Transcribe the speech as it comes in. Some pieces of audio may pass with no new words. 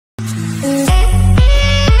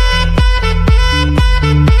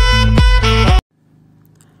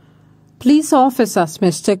Police officers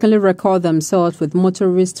mistakenly record themselves with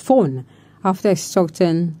motorist phone after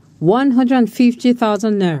extorting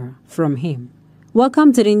 150,000 naira from him.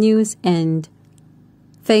 Welcome to the news and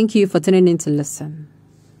thank you for tuning in to listen.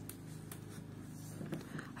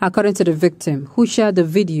 According to the victim, who shared the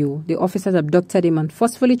video, the officers abducted him and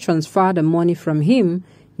forcefully transferred the money from him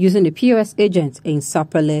using the POS agent in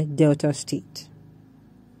Sapele, Delta State.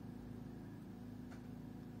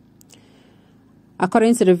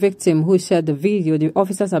 According to the victim who shared the video, the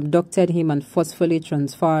officers abducted him and forcefully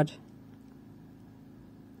transferred.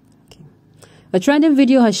 A trending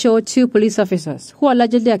video has showed two police officers who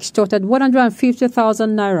allegedly extorted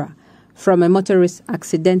 150,000 naira from a motorist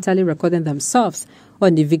accidentally recording themselves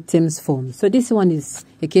on the victim's phone. So this one is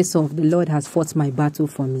a case of the Lord has fought my battle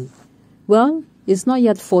for me. Well, it's not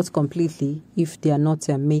yet fought completely if they are not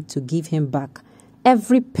made to give him back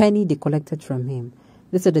every penny they collected from him.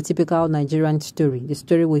 This is the typical Nigerian story, the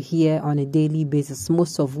story we hear on a daily basis,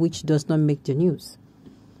 most of which does not make the news.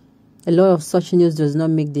 A lot of such news does not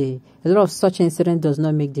make a lot of such incident does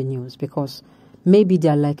not make the news because maybe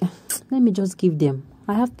they're like, let me just give them.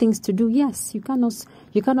 I have things to do. Yes, you cannot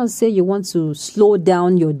say you want to slow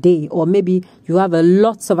down your day, or maybe you have a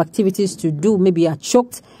lots of activities to do. Maybe you're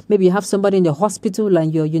choked. Maybe you have somebody in the hospital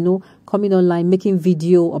and you're, coming online, making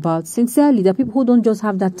video about. Sincerely, there are people who don't just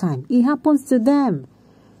have that time. It happens to them.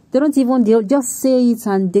 They'll just say it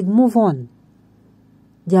and they move on.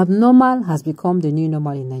 The abnormal has become the new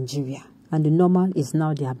normal in Nigeria. And the normal is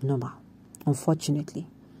now the abnormal, unfortunately.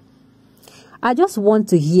 I just want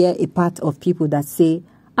to hear a part of people that say,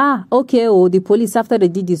 okay, the police, after they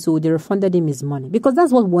did this, they refunded him his money. Because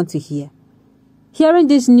that's what we want to hear. Hearing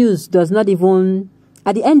this news does not even,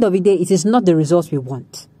 at the end of the day, it is not the results we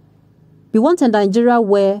want. We want a Nigeria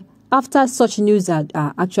where, after such news are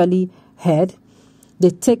actually heard,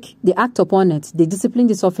 they act upon it, they discipline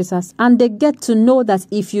these officers, and they get to know that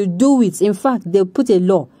if you do it, in fact, they'll put a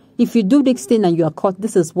law. If you do this thing and you are caught,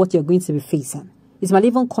 this is what you're going to be facing. It might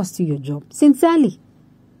even cost you your job. Sincerely,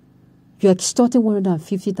 you're extorting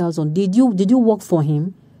 150,000. Did you work for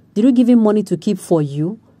him? Did you give him money to keep for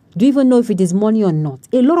you? Do you even know if it is money or not?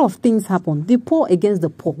 A lot of things happen. The poor against the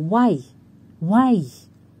poor. Why? Why?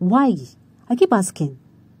 Why? I keep asking.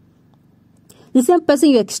 The same person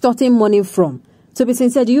you're extorting money from. To be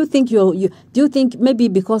sincere, do you think do you think maybe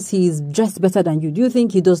because he's dressed better than you, do you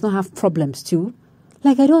think he does not have problems too?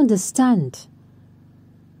 Like, I don't understand.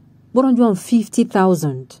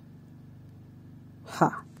 150,000.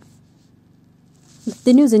 Ha.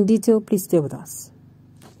 The news in detail, please stay with us.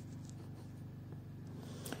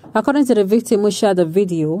 According to the victim who shared the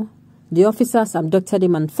video, the officers abducted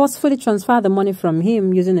him and forcefully transferred the money from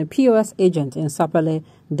him using a POS agent in Sapele,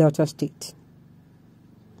 Delta State.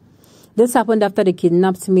 This happened after they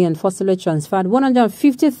kidnapped me and forcibly transferred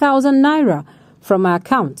 150,000 naira from my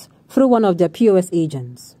account through one of their POS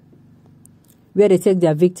agents, where they take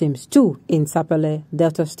their victims to in Sapele,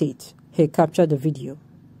 Delta State. He captured the video.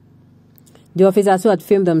 The officers who had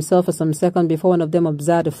filmed themselves for some seconds before one of them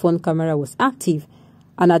observed the phone camera was active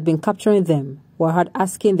and had been capturing them, were heard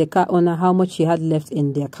asking the car owner how much he had left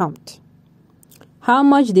in the account. How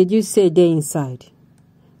much did you say there inside?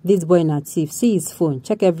 This boy not thief. See his phone.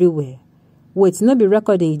 Check everywhere. Wait, not be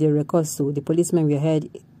recording. They record, so the policeman we heard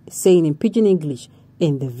saying in pidgin English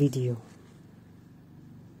in the video.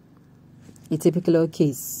 A typical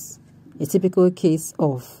case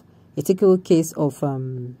of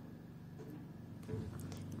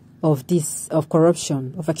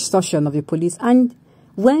corruption, of extortion of the police. And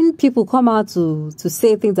when people come out to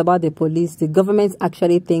say things about the police, the government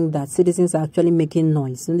actually think that citizens are actually making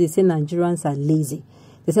noise. And they say Nigerians are lazy.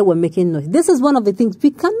 They say we're making noise. This is one of the things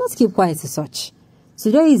we cannot keep quiet as such.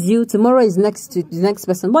 Today is you, tomorrow is the next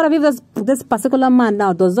person. What if this particular man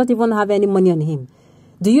now does not even have any money on him?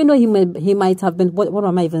 Do you know he might have been, what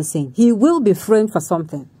am I even saying? He will be framed for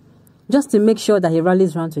something just to make sure that he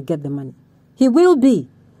rallies around to get the money. He will be.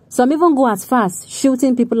 Some even go as far as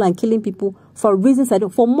shooting people and killing people for reasons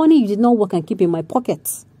for money you did not work and keep in my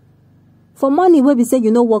pockets. For money where we say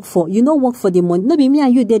you don't work for the money. No be me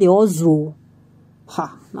and you did the also.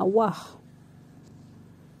 Ha, now wow.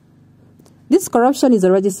 This corruption is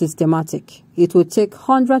already systematic. It will take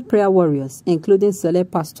 100 prayer warriors, including Sele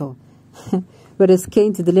Pastor, with his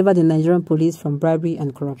cane to deliver the Nigerian police from bribery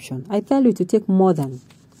and corruption. I tell you to take more than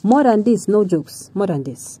this, no jokes, more than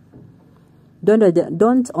this.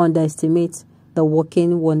 Don't underestimate the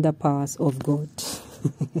working wonder powers of God.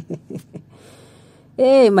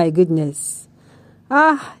 Hey, my goodness.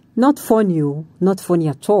 Not funny, not funny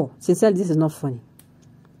at all. Sincerely, this is not funny.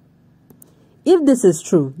 If this is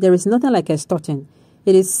true, there is nothing like extorting.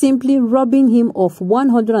 It is simply robbing him of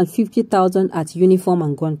 150,000 at uniform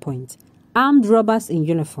and gunpoint. Armed robbers in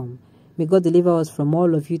uniform. May God deliver us from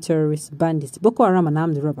all of you terrorists, bandits, Boko Haram and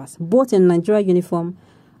armed robbers, both in Nigeria uniform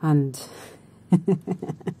and...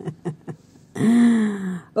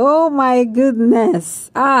 Oh my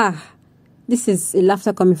goodness. This is a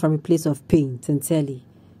laughter coming from a place of pain, sincerely.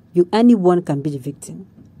 Anyone can be the victim.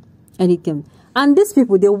 And these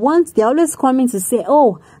people, they're always coming to say,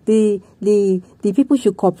 oh, the people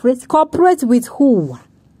should cooperate. Cooperate with who?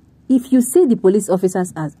 If you see the police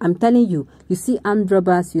officers as, I'm telling you, you see armed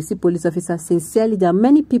robbers, you see police officers, sincerely, there are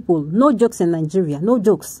many people, no jokes in Nigeria, no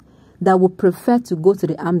jokes, that would prefer to go to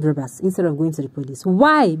the armed robbers instead of going to the police.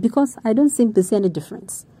 Why? Because I don't seem to see any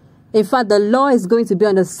difference. In fact, the law is going to be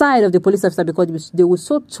on the side of the police officer because they will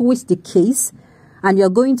so twist the case, and you're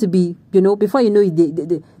going to be, before you know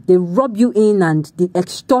it, they rob you in and they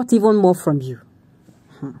extort even more from you.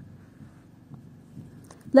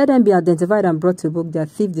 Let them be identified and brought to book. Their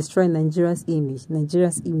thief destroying Nigeria's image.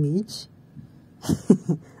 Nigeria's image?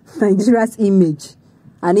 Nigeria's image.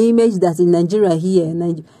 An image that in Nigeria here.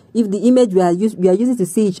 If the image we are using to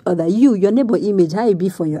see each other, your neighbor image, how it be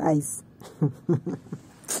for your eyes?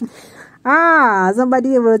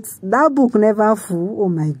 Somebody wrote, that book never full. Oh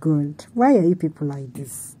my God. Why are you people like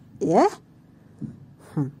this? Yeah?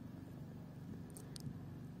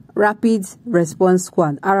 Rapid Response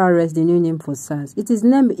Squad, RRS, the new name for SARS. It is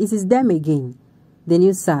them again, the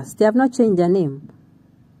new SARS. They have not changed their name.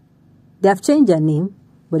 They have changed their name,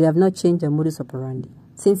 but they have not changed their modus operandi.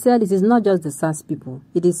 Sincerely, it is not just the SARS people.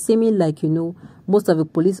 It is seeming like, most of the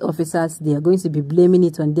police officers, they are going to be blaming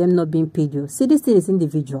it on them not being paid well. See, this thing is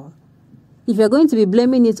individual. If you're going to be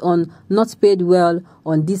blaming it on not paid well,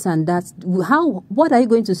 on this and that, what are you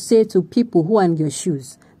going to say to people who are in your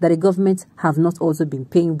shoes? That the government have not also been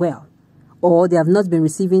paying well, or they have not been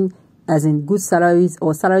receiving as in good salaries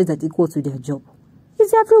or salaries that equal to their job.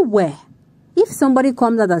 It's everywhere. If somebody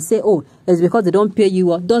comes out and say, oh, it's because they don't pay you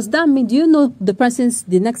well, does that mean, do you know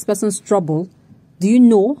the next person's trouble? Do you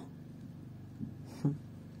know?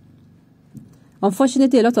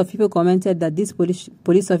 Unfortunately, a lot of people commented that these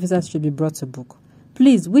police officers should be brought to book.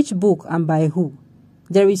 Please, which book and by who?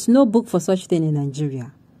 There is no book for such thing in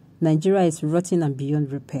Nigeria. Nigeria is rotten and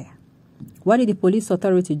beyond repair. What did the police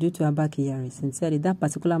authority do to Abba Kyari? Sincerely, that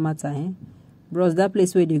particular matter, bros, that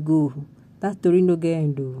place where they go, that story no get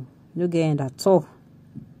end, no get end at all.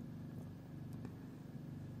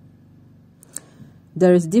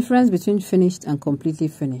 There is difference between finished and completely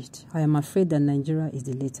finished. I am afraid that Nigeria is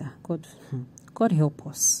the latter. God help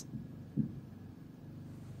us.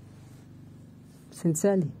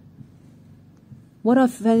 Sincerely. What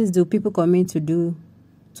offense do people commit to do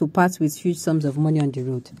to part with huge sums of money on the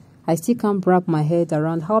road? I still can't wrap my head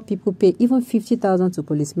around how people pay even 50,000 to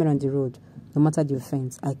policemen on the road, no matter the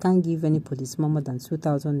offense. I can't give any policeman more than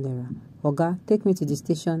 2,000 naira. Oga, take me to the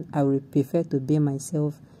station. I will prefer to pay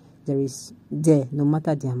myself. No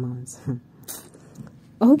matter the amount.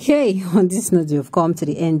 Okay, on this note, you've come to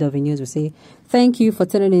the end of the news. We say thank you for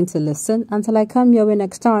tuning in to listen. Until I come your way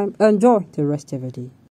next time, enjoy the rest of your day.